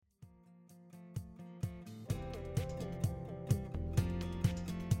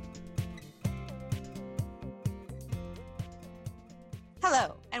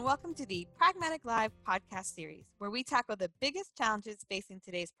Hello, and welcome to the Pragmatic Live podcast series, where we tackle the biggest challenges facing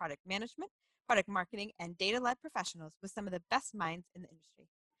today's product management, product marketing, and data-led professionals with some of the best minds in the industry.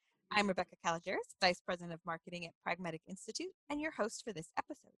 I'm Rebecca Calageris, Vice President of Marketing at Pragmatic Institute, and your host for this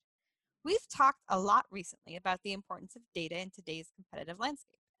episode. We've talked a lot recently about the importance of data in today's competitive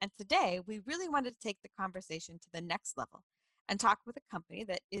landscape, and today we really wanted to take the conversation to the next level and talk with a company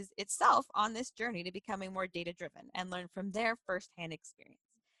that is itself on this journey to becoming more data-driven and learn from their firsthand experience.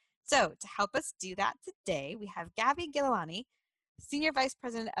 So to help us do that today, we have Gavi Gililani, Senior Vice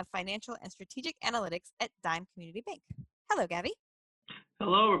President of Financial and Strategic Analytics at Dime Community Bank. Hello, Gavi.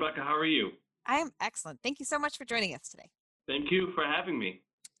 Hello, Rebecca. How are you? I am excellent. Thank you so much for joining us today. Thank you for having me.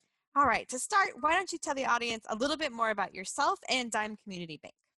 All right, to start, why don't you tell the audience a little bit more about yourself and Dime Community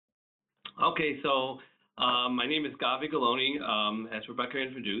Bank? Okay, so my name is Gavi Gililani, as Rebecca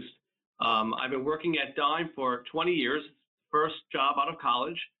introduced. I've been working at Dime for 20 years, first job out of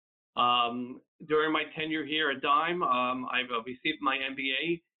college. During my tenure here at Dime, I've received my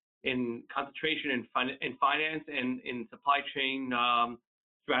MBA in concentration in finance and in supply chain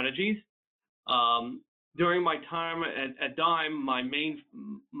strategies. During my time at Dime, my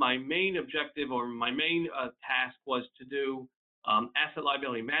main objective or my main task was to do asset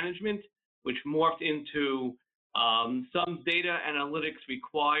liability management, which morphed into some data analytics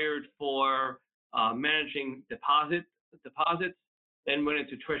required for managing deposits, then went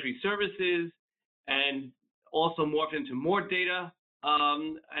into treasury services, and also morphed into more data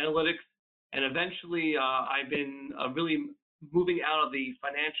analytics. And eventually, I've been really moving out of the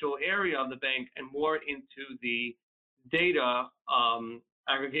financial area of the bank and more into the data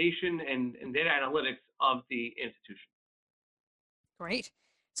aggregation and data analytics of the institution. Great.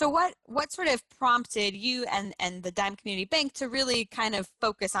 So what sort of prompted you and the Dime Community Bank to really kind of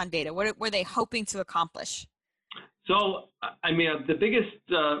focus on data? What were they hoping to accomplish? So, I mean, the biggest,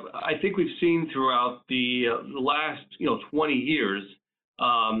 I think we've seen throughout the last, 20 years,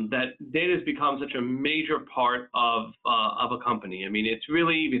 that data has become such a major part of a company. I mean, it's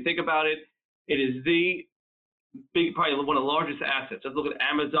really, if you think about it, it is the big, probably one of the largest assets. Just look at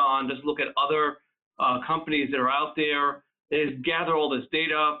Amazon, just look at other companies that are out there. They just gather all this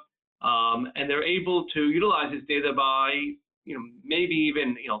data, and they're able to utilize this data by, maybe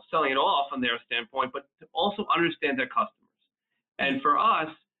even, selling it off from their standpoint, but to also understand their customers. And for us,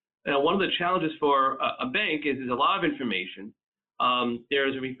 one of the challenges for a bank is there's a lot of information.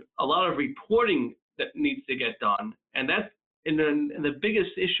 There's a lot of reporting that needs to get done, and that's and the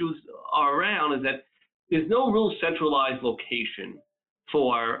biggest issues around is that there's no real centralized location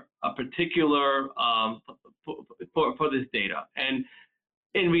for a particular for this data. And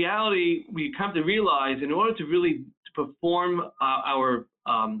in reality, we come to realize in order to really perform our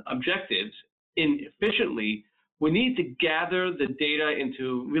objectives efficiently, we need to gather the data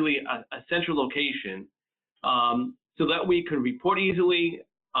into really a central location so that we can report easily,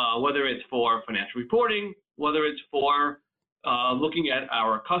 whether it's for financial reporting, whether it's for looking at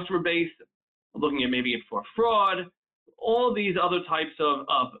our customer base, looking at maybe for fraud, all these other types of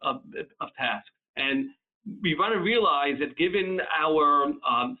tasks. And we want to realize that given our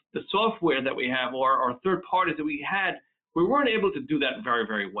the software that we have or our third parties that we had, we weren't able to do that very,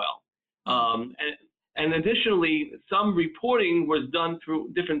 very well. And additionally, some reporting was done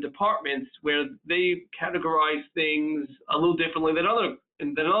through different departments where they categorize things a little differently than another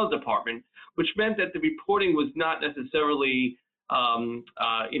department, which meant that the reporting was not necessarily common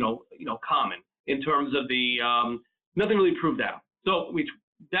in terms of the nothing really proved out. So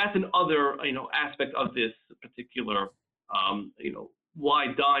that's another aspect of this particular why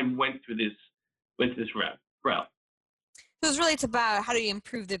Dime went through this route. So it's about how do you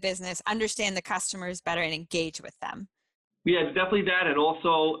improve the business, understand the customers better, and engage with them. Yeah, definitely that. And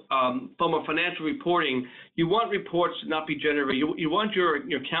also from a financial reporting, you want reports to not be generated. You want your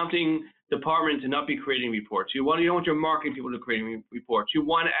accounting department to not be creating reports. You don't want your marketing people to create reports. You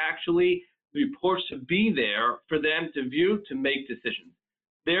want actually the reports to be there for them to view, to make decisions.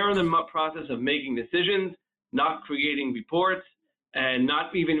 They're in the process of making decisions, not creating reports, and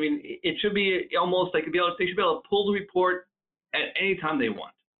not even, it should be almost like they should be able to pull the report at any time they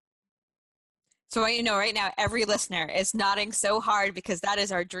want. So right now every listener is nodding so hard because that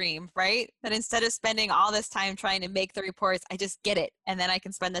is our dream, right? That instead of spending all this time trying to make the reports, I just get it, and then I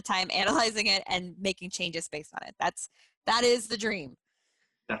can spend the time analyzing it and making changes based on it. That is the dream.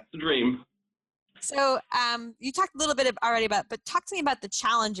 That's the dream. So you talked a little bit already but talk to me about the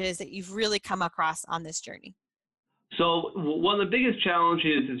challenges that you've really come across on this journey. So one of the biggest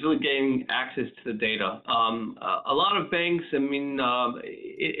challenges is really getting access to the data. A lot of banks,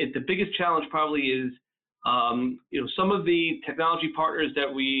 the biggest challenge probably is Some of the technology partners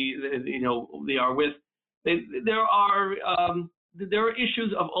that they are with, there are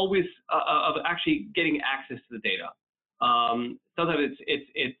issues of always of actually getting access to the data. Sometimes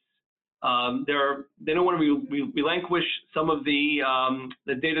they don't want to relinquish some of the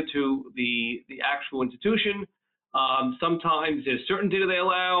data to the actual institution. Sometimes there's certain data they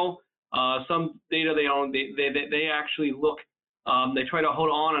allow, some data they own. They actually look. They try to hold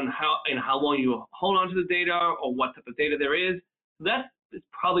on how long you hold on to the data or what type of data there is. That is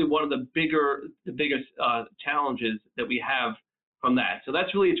probably one of the biggest challenges that we have from that. So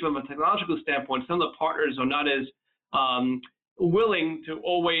that's really from a technological standpoint. Some of the partners are not as willing to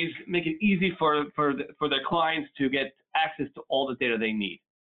always make it easy for their clients to get access to all the data they need.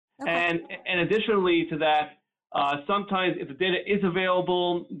 Okay. And additionally to that, sometimes if the data is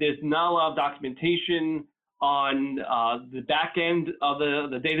available, there's not a lot of documentation on the back end of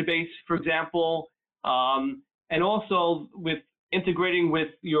the database, for example, and also with integrating with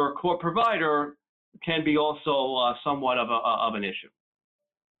your core provider can be also somewhat of an issue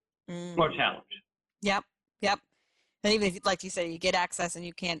or challenge. Yep. And even if, like you said, you get access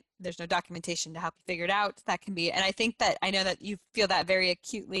and there's no documentation to help you figure it out, that can be, and I know that you feel that very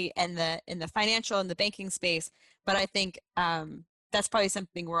acutely in the financial and the banking space, but I think that's probably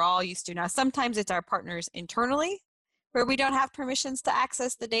something we're all used to now. Sometimes it's our partners internally where we don't have permissions to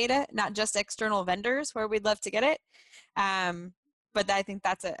access the data, not just external vendors where we'd love to get it. But I think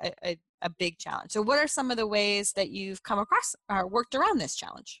that's a big challenge. So what are some of the ways that you've come across or worked around this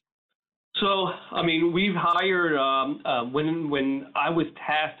challenge? So, I mean, we've hired, when I was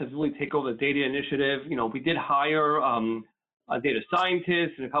tasked to really take over the data initiative, we did hire a data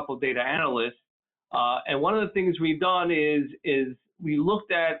scientist and a couple of data analysts. And one of the things we've done is we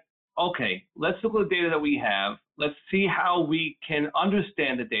looked at, okay, let's look at the data that we have. Let's see how we can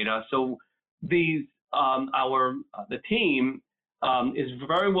understand the data. So the team is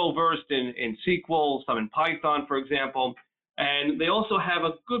very well versed in SQL, some in Python, for example. And they also have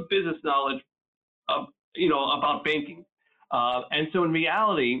a good business knowledge of, about banking. And so in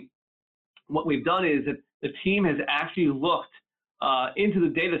reality, what we've done is that the team has actually looked into the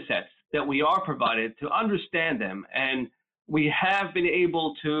data sets that we are provided to understand them. And we have been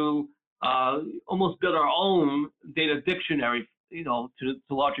able to almost build our own data dictionary, to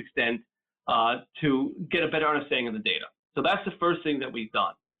a large extent, to get a better understanding of the data. So that's the first thing that we've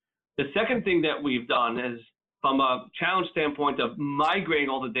done. The second thing that we've done is, from a challenge standpoint of migrating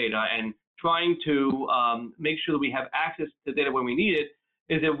all the data and trying to make sure that we have access to data when we need it,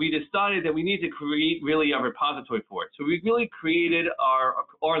 is that we decided that we need to create really a repository for it. So we really created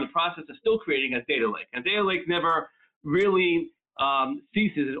or in the process of still creating a data lake. And data lake never really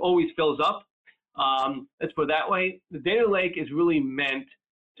ceases, it always fills up. Let's put it that way. The data lake is really meant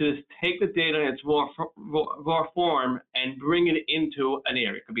to take the data in its raw form and bring it into an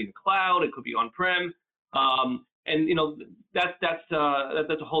area. It could be in the cloud, it could be on-prem. And that's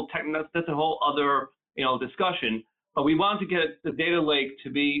a whole other discussion. But we want to get the data lake to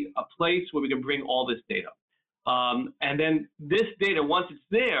be a place where we can bring all this data. And then this data, once it's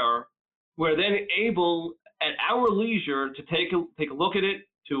there, we're then able at our leisure to take a look at it,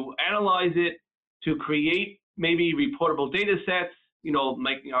 to analyze it, to create maybe reportable data sets,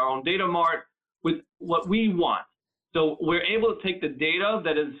 making our own data mart with what we want. So we're able to take the data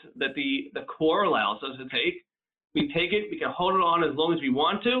that the core allows us to take. We take it, we can hold it on as long as we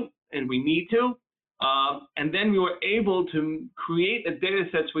want to and we need to. And then we were able to create the data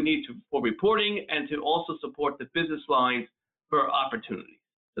sets we need for reporting and to also support the business lines for opportunities.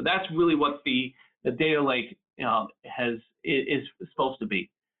 So that's really what the data lake is supposed to be.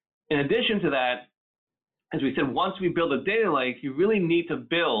 In addition to that, as we said, once we build a data lake, you really need to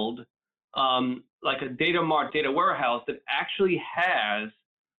build like a data mart, data warehouse that actually has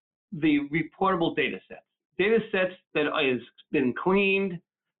the reportable data sets that has been cleaned,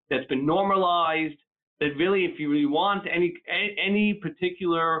 that's been normalized, that really, if you really want any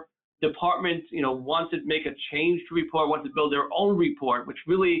particular department, wants to make a change to report, wants to build their own report, which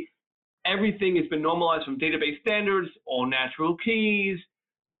really everything has been normalized from database standards, all natural keys,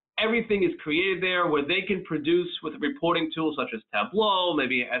 everything is created there where they can produce with reporting tools such as Tableau,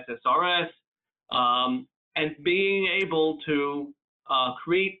 maybe SSRS, and being able to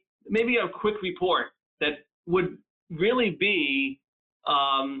create maybe a quick report that would really be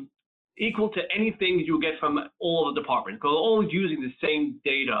equal to anything you get from all the departments, because they're always using the same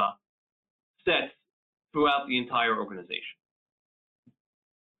data sets throughout the entire organization.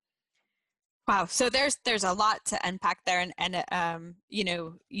 Wow, so there's a lot to unpack there, and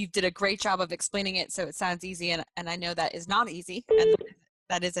you did a great job of explaining it, so it sounds easy, and I know that is not easy, and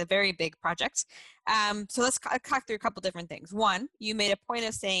That is a very big project. So let's talk through a couple different things. One, you made a point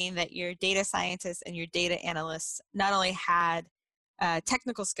of saying that your data scientists and your data analysts not only had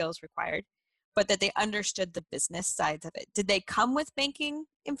technical skills required, but that they understood the business sides of it. Did they come with banking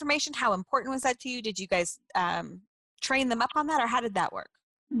information? How important was that to you? Did you guys train them up on that, or how did that work?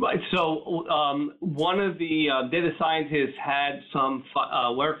 Right. So one of the data scientists had some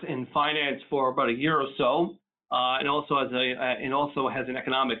worked in finance for about a year or so, and also has an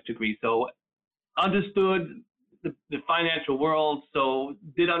economics degree. So understood the financial world. So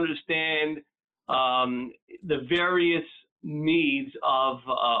did understand the various needs of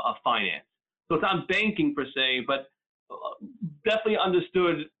finance. So it's not banking per se, but definitely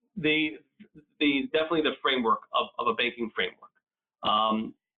understood definitely the framework of a banking framework.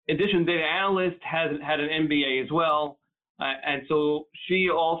 In addition, data analyst had an MBA as well, and so she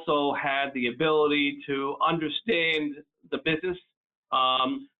also had the ability to understand the business.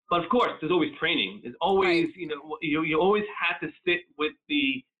 But of course, there's always training. There's always, you always have to sit with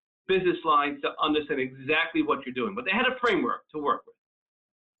the business lines to understand exactly what you're doing. But they had a framework to work with.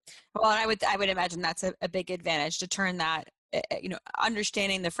 Well, I would imagine that's a big advantage to turn that,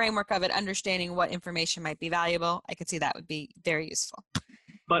 understanding the framework of it, understanding what information might be valuable. I could see that would be very useful.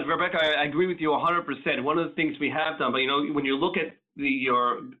 But Rebecca, I agree with you 100%. One of the things we have done, but when you look at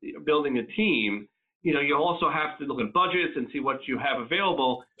you're building a team, you also have to look at budgets and see what you have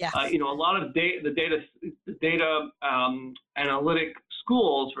available. Yes. A lot of the data analytic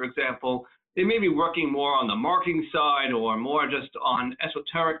schools, for example, they may be working more on the marketing side or more just on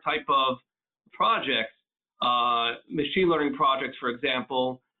esoteric type of projects, machine learning projects, for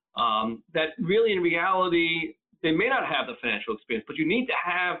example, that really in reality, they may not have the financial experience, but you need to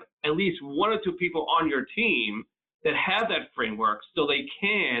have at least one or two people on your team that have that framework so they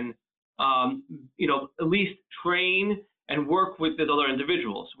can, at least train and work with the other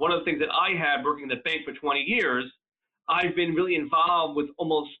individuals. One of the things that I had working in the bank for 20 years, I've been really involved with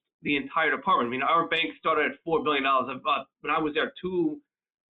almost the entire department. I mean, our bank started at $4 billion when I was there, $3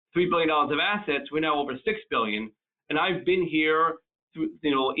 billion of assets. We're now over $6 billion, and I've been here through,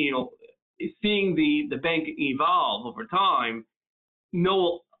 seeing the bank evolve over time,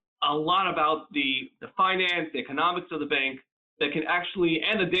 know a lot about the finance, the economics of the bank that can actually,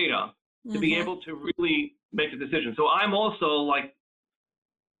 and the data, to be able to really make a decision. So I'm also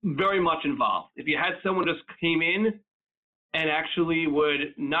very much involved. If you had someone just came in and actually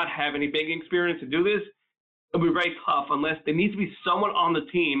would not have any banking experience to do this, it would be very tough unless there needs to be someone on the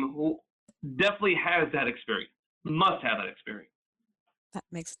team who definitely has that experience, must have that experience. That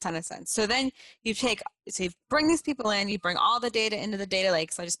makes a ton of sense. So then you bring these people in, you bring all the data into the data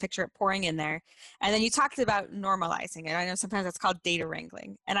lake. So I just picture it pouring in there. And then you talked about normalizing it. I know sometimes that's called data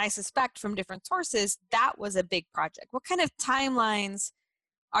wrangling. And I suspect from different sources, that was a big project. What kind of timelines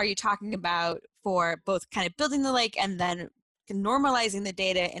are you talking about for both kind of building the lake and then normalizing the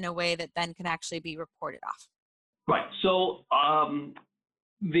data in a way that then can actually be reported off? Right. So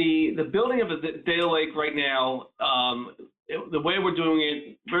the building of the data lake right now, the way we're doing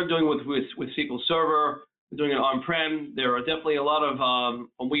it with SQL Server. We're doing it on-prem. There are definitely a lot of,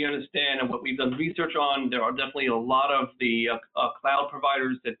 what we understand and what we've done research on, there are definitely a lot of the cloud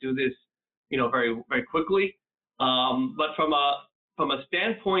providers that do this, very, very quickly. But from a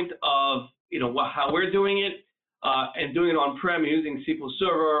standpoint of, how we're doing it and doing it on-prem using SQL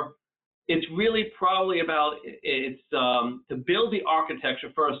Server, it's really probably about to build the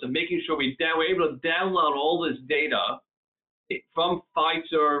architecture first and making sure we're able to download all this data from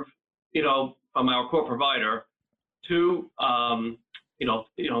Fiserv, from our core provider to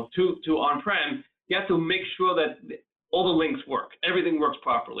to on-prem. You have to make sure that all the links work, everything works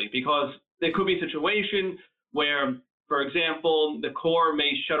properly, because there could be a situation where, for example, the core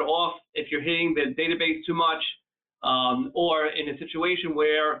may shut off if you're hitting the database too much, or in a situation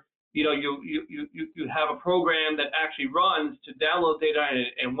where you have a program that actually runs to download data,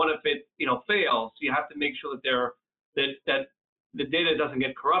 and one of it fails. You have to make sure that the data doesn't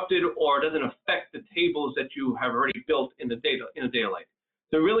get corrupted or doesn't affect the tables that you have already built in the data lake.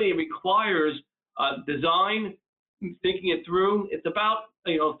 So really, it requires design, thinking it through. It's about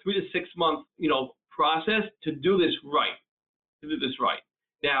 3 to 6 month process to do this right.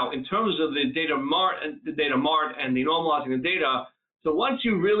 Now, in terms of the data mart and the normalizing the data, so once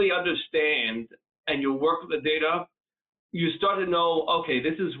you really understand and you work with the data, you start to know, okay,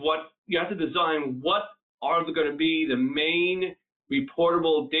 this is what you have to design. What are going to be the main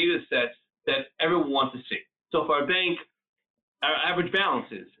reportable data sets that everyone wants to see? So for our bank, our average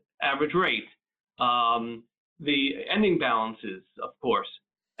balances, average rate, the ending balances, of course,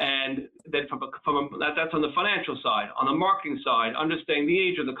 and then from that's on the financial side. On the marketing side, understanding the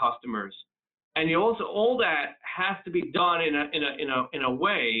age of the customers, and you also, all that has to be done in a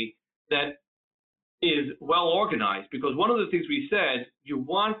way that is well organized. Because one of the things we said,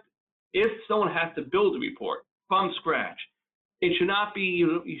 if someone has to build a report from scratch, it should not be,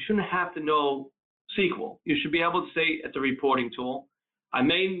 you shouldn't have to know SQL. You should be able to say it's a reporting tool. I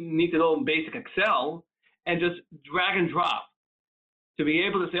may need to know basic Excel and just drag and drop to be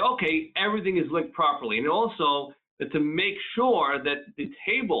able to say, okay, everything is linked properly. And also to make sure that the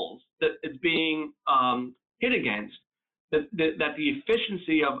tables that it's being hit against, that the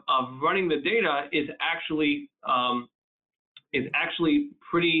efficiency of running the data is actually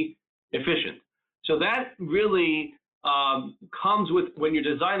pretty efficient. So that really comes with, when you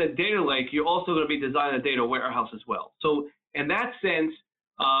design a data lake, you're also going to be designing a data warehouse as well. So in that sense,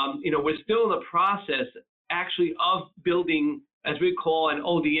 we're still in the process actually of building, as we call an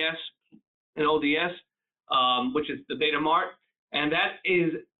ODS, which is the data mart, and that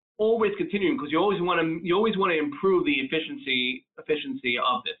is always continuing, because you always want to improve the efficiency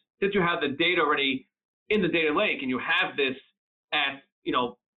of this. Since you have the data already in the data lake, and you have this at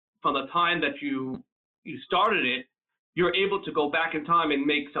from the time that you started it, you're able to go back in time and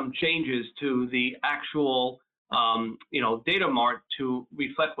make some changes to the actual data mart to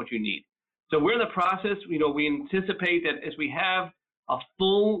reflect what you need. So we're in the process. We anticipate that as we have a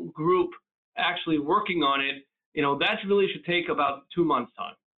full group actually working on it, that really should take about 2 months'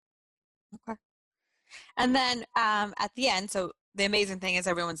 time. Okay. And then at the end, so the amazing thing is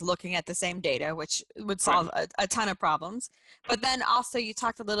everyone's looking at the same data, which would solve a ton of problems. But then also you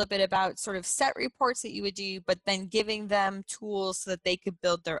talked a little bit about sort of set reports that you would do, but then giving them tools so that they could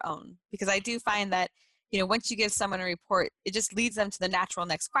build their own. Because I do find that, once you give someone a report, it just leads them to the natural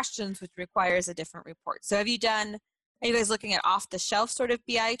next questions, which requires a different report. So are you guys looking at off-the-shelf sort of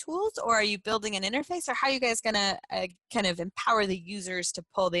BI tools, or are you building an interface, or how are you guys going to kind of empower the users to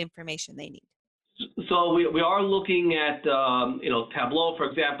pull the information they need? So we are looking at, Tableau, for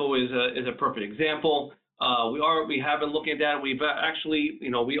example, is a perfect example. We have been looking at that. We've actually,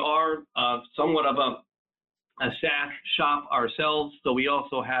 we are somewhat of a SaaS shop ourselves. So we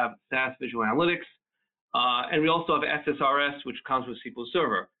also have SaaS Visual Analytics, and we also have SSRS, which comes with SQL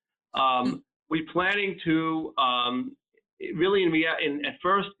Server. We're planning to really, at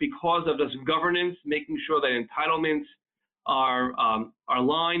first, because of this governance, making sure that entitlements are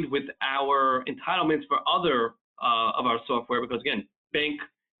aligned with our entitlements for other of our software, because again, bank,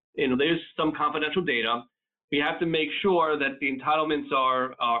 there's some confidential data. We have to make sure that the entitlements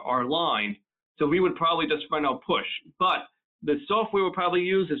are aligned. So we would probably just run out push. But the software we'll probably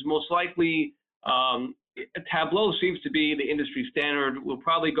use is most likely Tableau seems to be the industry standard. We'll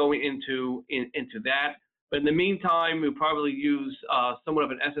probably go into that. But in the meantime, we'll probably use somewhat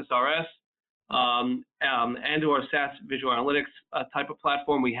of an SSRS and or SaaS Visual Analytics type of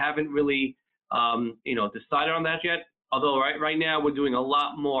platform. We haven't really decided on that yet. Although right now we're doing a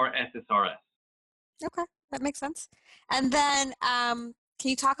lot more SSRS. Okay, that makes sense. And then can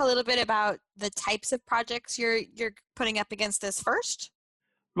you talk a little bit about the types of projects you're putting up against this first?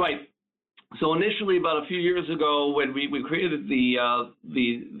 Right. So initially, about a few years ago, when we created the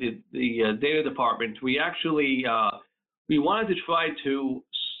data department, we actually we wanted to try to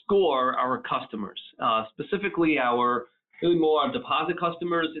score our customers, specifically really more our deposit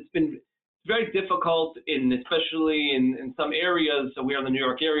customers. It's been very difficult, especially in some areas. So we are in the New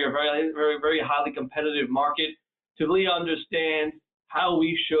York area, very, very, very highly competitive market, to really understand how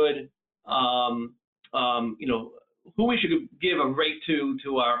we should, who we should give a rate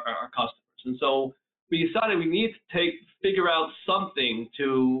to our customers. And so we decided we need to figure out something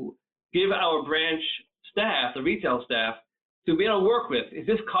to give our branch staff, the retail staff, to be able to work with. Is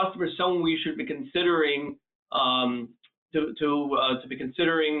this customer someone we should be considering to be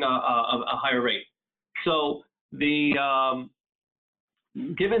considering a higher rate? So given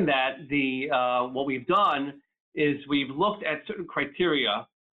that, what we've done is we've looked at certain criteria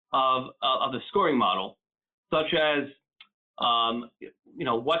of the scoring model, such as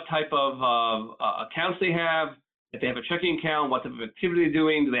what type of accounts they have, if they have a checking account, what type of activity they're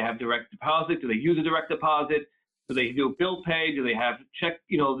doing, do they have direct deposit, do they use a direct deposit, do they do bill pay, do they have check,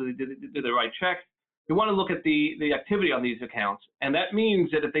 do they write checks? We want to look at the activity on these accounts, and that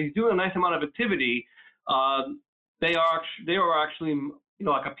means that if they do a nice amount of activity, they are actually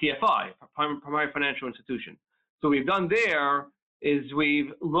like a PFI, primary financial institution. So what we've done there is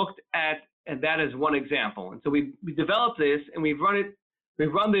we've looked at, and that is one example. And so we developed this, and we've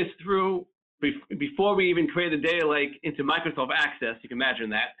run this through before we even created the data lake into Microsoft Access. You can imagine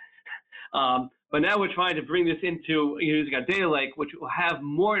that. But now we're trying to bring this into using a data lake, which will have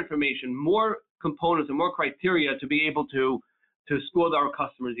more information, more components, and more criteria to be able to score our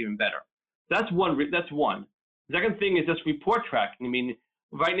customers even better. That's one. The second thing is just report tracking. I mean,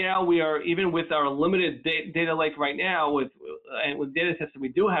 right now we are, even with our limited data lake right now, with data sets that we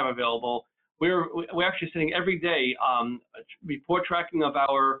do have available, we're actually sitting every day report tracking of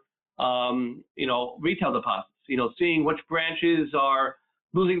our retail deposits. Seeing which branches are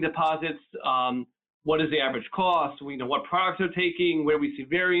losing deposits, what is the average cost, what products they're taking, where we see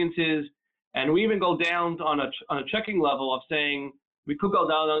variances, and we even go down on a checking level of saying we could go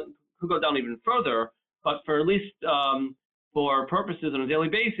down even further, but for at least for purposes on a daily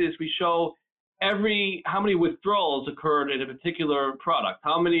basis, we show how many withdrawals occurred in a particular product,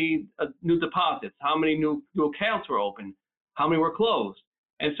 how many new deposits, how many new accounts were opened, how many were closed.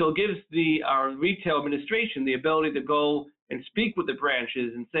 And so it gives our retail administration the ability to go and speak with the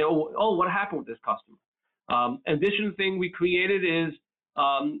branches and say, oh, what happened with this customer? Additional thing we created is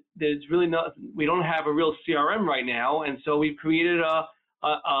there's really we don't have a real CRM right now, and so we've created a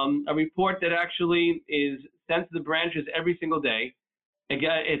report that actually is sent to the branches every single day.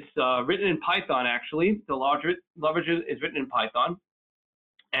 Again, it's written in Python actually. The leverage is written in Python,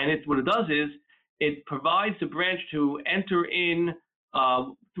 and what it does is it provides the branch to enter in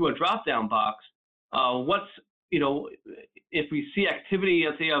through a drop-down box if we see activity,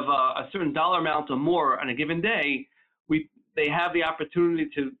 let's say, of a certain dollar amount or more on a given day, they have the opportunity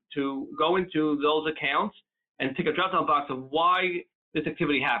to go into those accounts and take a drop-down box of why this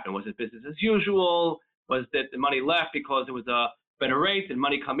activity happened. Was it business as usual? Was that the money left because it was a better rate? Did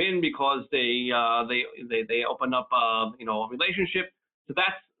money come in because they opened up a relationship? So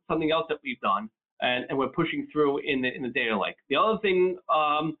that's something else that we've done, and we're pushing through in the data lake. The other thing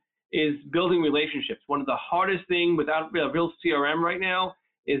is building relationships. One of the hardest things without a real CRM right now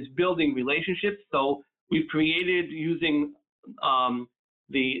is building relationships. So we've created, using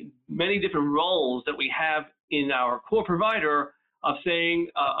the many different roles that we have in our core provider, of saying,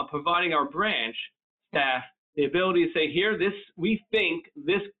 providing our branch staff the ability to say, we think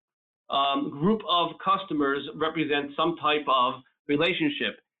this group of customers represents some type of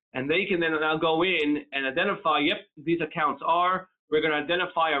relationship. And they can then now go in and identify, yep, these accounts we're going to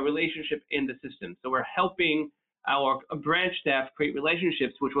identify a relationship in the system. So we're helping our branch staff create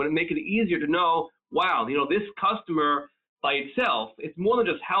relationships, which would make it easier to know, wow, this customer by itself, it's more than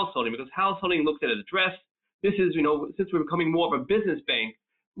just householding, because householding looks at an address. This is, since we're becoming more of a business bank,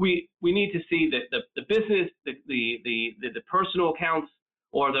 we need to see the business, the personal accounts,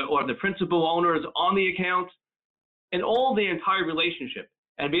 or the principal owners on the accounts, and all the entire relationship,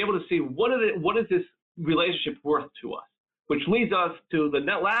 and be able to see what is this relationship worth to us, which leads us to the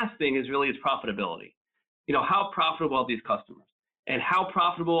last thing is profitability. How profitable are these customers, and how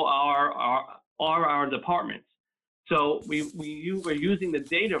profitable are our departments? So we're using the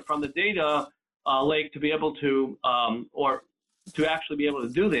data from the data lake to be able to, or to actually be able to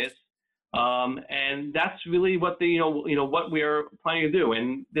do this, and that's really what what we're planning to do.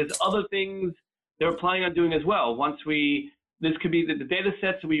 And there's other things they're planning on doing as well. This could be the data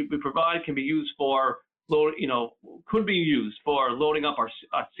sets that we provide can be used for could be used for loading up our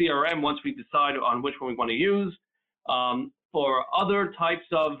CRM once we decide on which one we want to use. For other types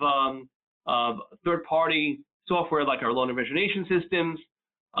of third-party software, like our loan origination systems,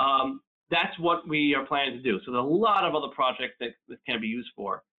 that's what we are planning to do. So there's a lot of other projects that this can be used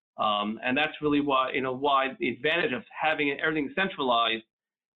for, and that's really why the advantage of having everything centralized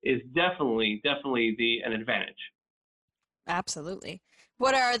is definitely an advantage. Absolutely.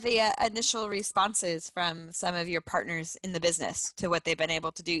 What are the initial responses from some of your partners in the business to what they've been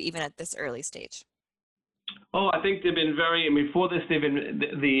able to do even at this early stage? Oh, I think they've been before this, they've been,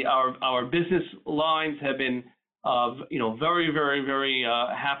 our business lines have been, very, very, very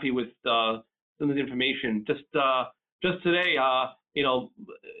happy with some of the information. Just today,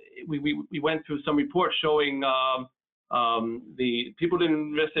 we went through some reports showing the people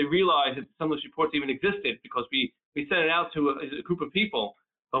didn't necessarily realize that some of those reports even existed, because we sent it out to a group of people.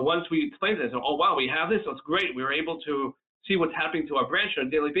 But once we explained this, oh wow, we have this, that's great. We were able to see what's happening to our branch on a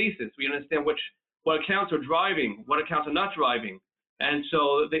daily basis. We understand what accounts are driving, what accounts are not driving, and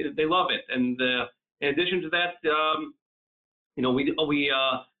so they love it. And in addition to that,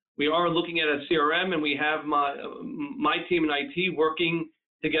 we are looking at a CRM, and we have my team in IT working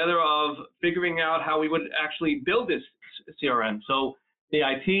together of figuring out how we would actually build this CRM. So the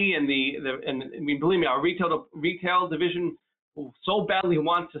IT and believe me, our retail division so badly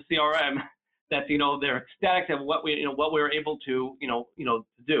wants a CRM that they're ecstatic at what we're able to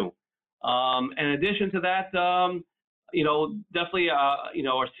do. In addition to that, definitely,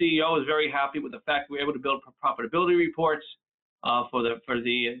 our CEO is very happy with the fact we're able to build profitability reports for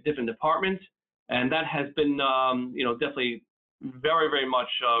the different departments, and that has been, definitely very, very much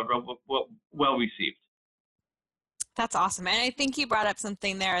well received. That's awesome. And I think you brought up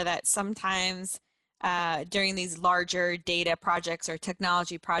something there that sometimes during these larger data projects or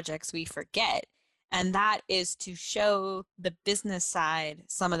technology projects we forget, and that is to show the business side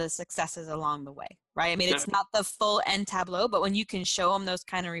some of the successes along the way, right? I mean, it's not the full end tableau, but when you can show them those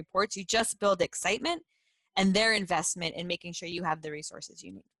kind of reports, you just build excitement and their investment in making sure you have the resources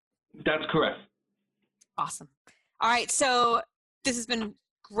you need. That's correct. Awesome. All right, so this has been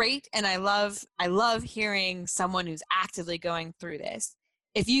great, and I love hearing someone who's actively going through this.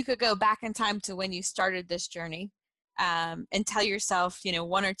 If you could go back in time to when you started this journey, and tell yourself,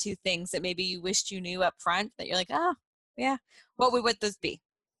 one or two things that maybe you wished you knew up front that you're like, oh, yeah, what would those be?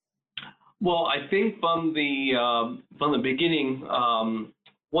 Well, I think from the beginning,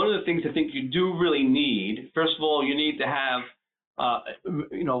 one of the things I think you do really need, first of all, you need to have,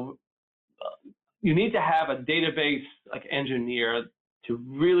 you need to have a database like engineer to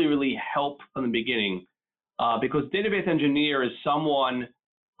really, really help from the beginning, because database engineer is someone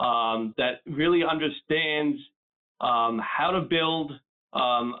that really understands how to build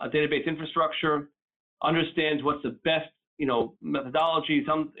a database infrastructure, understands what's the best, methodology.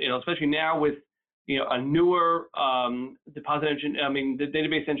 Especially now with, a newer deposit engine. I mean, the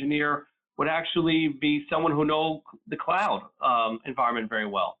database engineer would actually be someone who knows the cloud environment very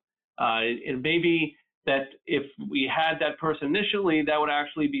well. And maybe that if we had that person initially, that would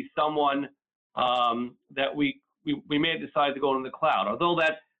actually be someone that we may decide to go in the cloud. Although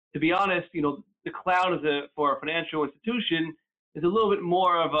that, to be honest, the cloud for a financial institution is a little bit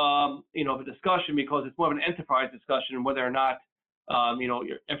more of a discussion, because it's more of an enterprise discussion, whether or not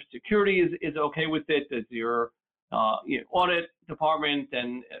your security is okay with it. Does your audit department,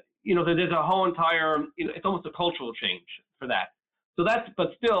 and there's a whole entire, it's almost a cultural change for that. So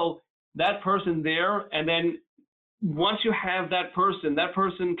but still, that person there, and then once you have that person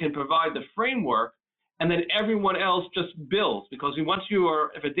can provide the framework, and then everyone else just builds, because once if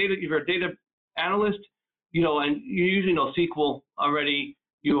you're a data analyst, and you usually know SQL already,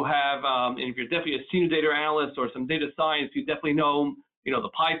 you have, and if you're definitely a senior data analyst or some data science, you definitely know, the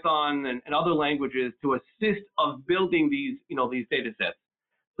Python and other languages to assist of building these, these data sets.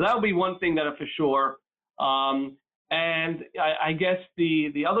 So that would be one thing that for sure. And I guess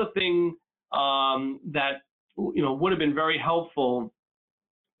the other thing that, would have been very helpful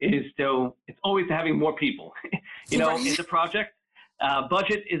is it's always having more people, in the project.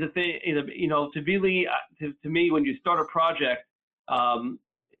 Budget is a thing, to really, to me, when you start a project,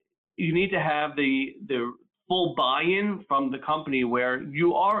 you need to have the full buy-in from the company, where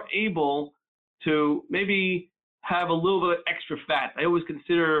you are able to maybe have a little bit of extra fat. I always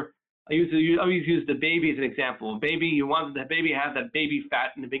use the baby as an example. You want the baby to have that baby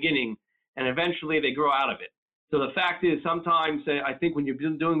fat in the beginning, and eventually they grow out of it. So the fact is, sometimes I think when you're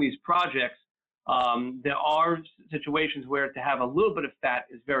doing these projects, there are situations where to have a little bit of fat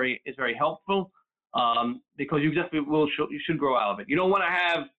is very helpful, because you should grow out of it. You don't want to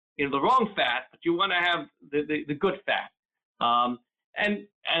have the wrong fat, but you want to have the good fat. And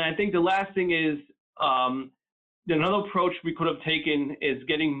I think the last thing is, another approach we could have taken is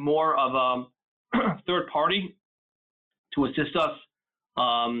getting more of a third party to assist us,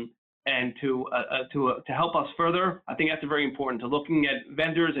 and to help us further. I think that's very important, to looking at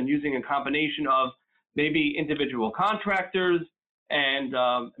vendors and using a combination of maybe individual contractors and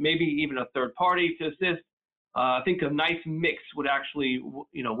maybe even a third party to assist. I think a nice mix would actually,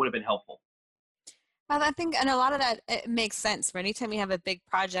 would have been helpful. Well, I think, and a lot of that, it makes sense. For anytime you have a big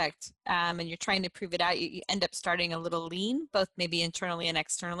project and you're trying to prove it out, you end up starting a little lean, both maybe internally and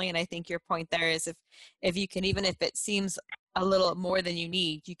externally. And I think your point there is if you can, even if it seems a little more than you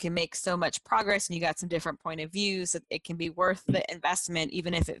need, you can make so much progress, and you got some different point of views that it can be worth the investment,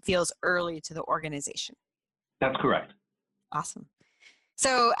 even if it feels early to the organization. That's correct. Awesome.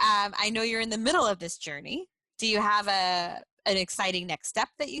 So I know you're in the middle of this journey. Do you have an exciting next step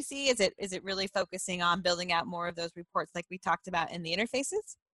that you see? Is it really focusing on building out more of those reports like we talked about in the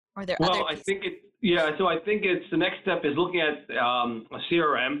interfaces? Or are there other pieces? So I think it's the next step is looking at a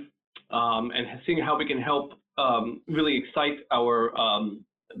CRM and seeing how we can help really excite our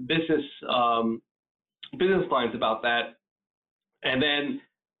business lines about that. And then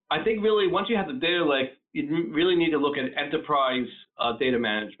I think really once you have the data lake, you really need to look at enterprise data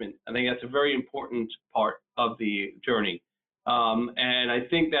management. I think that's a very important part of the journey. And I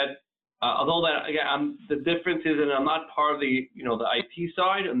think that although that, again, the difference is that I'm not part of the, the IT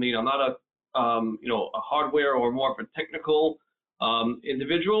side. I mean, I'm not a hardware or more of a technical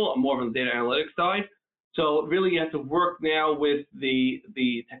individual, more of on the data analytics side. So really you have to work now with the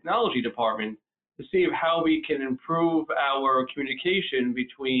technology department to see how we can improve our communication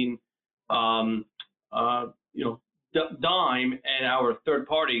between Dime and our third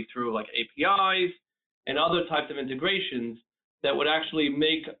party through like APIs and other types of integrations that would actually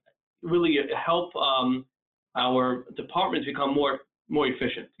really help our departments become more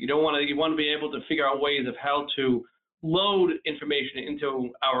efficient. You want to be able to figure out ways of how to load information into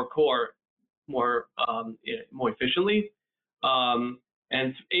our core more efficiently.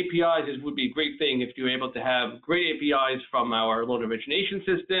 And APIs would be a great thing if you're able to have great APIs from our loan origination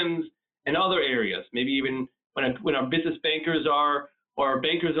systems and other areas. Maybe even when our business bankers or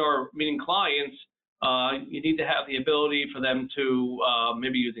bankers are meeting clients, you need to have the ability for them to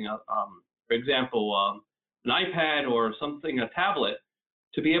maybe using for example, an iPad or something, a tablet,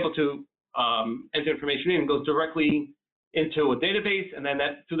 to be able to enter information in. It goes directly into a database, and then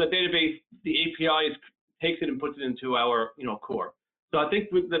through that database, the API takes it and puts it into our core. So I think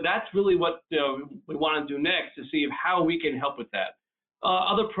that's really what we want to do next, to see how we can help with that.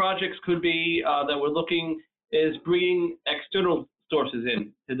 Other projects could be that we're looking is bringing external sources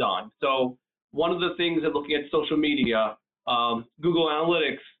in to Dime. So one of the things that looking at social media, Google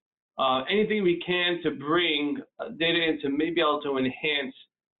Analytics, anything we can to bring data in to maybe able to enhance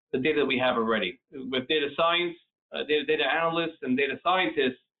the data that we have already. With data science, data analysts and data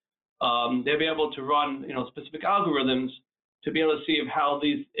scientists, they'll be able to run specific algorithms to be able to see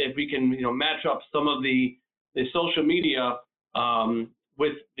if we can match up some of the social media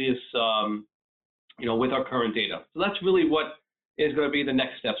with this with our current data. So that's really what is going to be the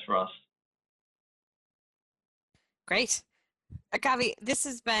next steps for us. Great. Agavi, this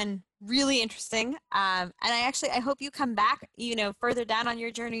has been really interesting. And I hope you come back, further down on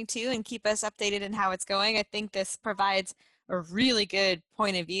your journey too, and keep us updated in how it's going. I think this provides a really good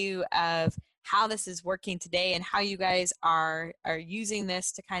point of view of how this is working today and how you guys are using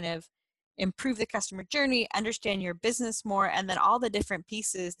this to kind of improve the customer journey, understand your business more, and then all the different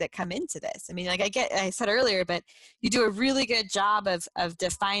pieces that come into this. I mean, like I said earlier, but you do a really good job of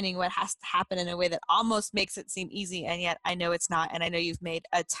defining what has to happen in a way that almost makes it seem easy, and yet I know it's not, and I know you've made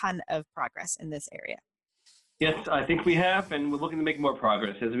a ton of progress in this area. Yes, I think we have, and we're looking to make more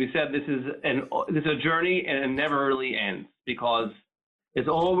progress. As we said, this is a journey, and it never really ends, because there's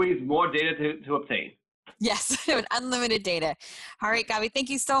always more data to obtain. Yes, unlimited data. All right, Gavi,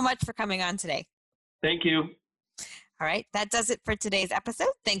 thank you so much for coming on today. Thank you. All right, that does it for today's episode.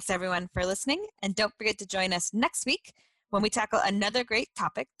 Thanks everyone for listening, and don't forget to join us next week when we tackle another great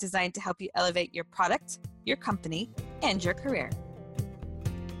topic designed to help you elevate your product, your company, and your career.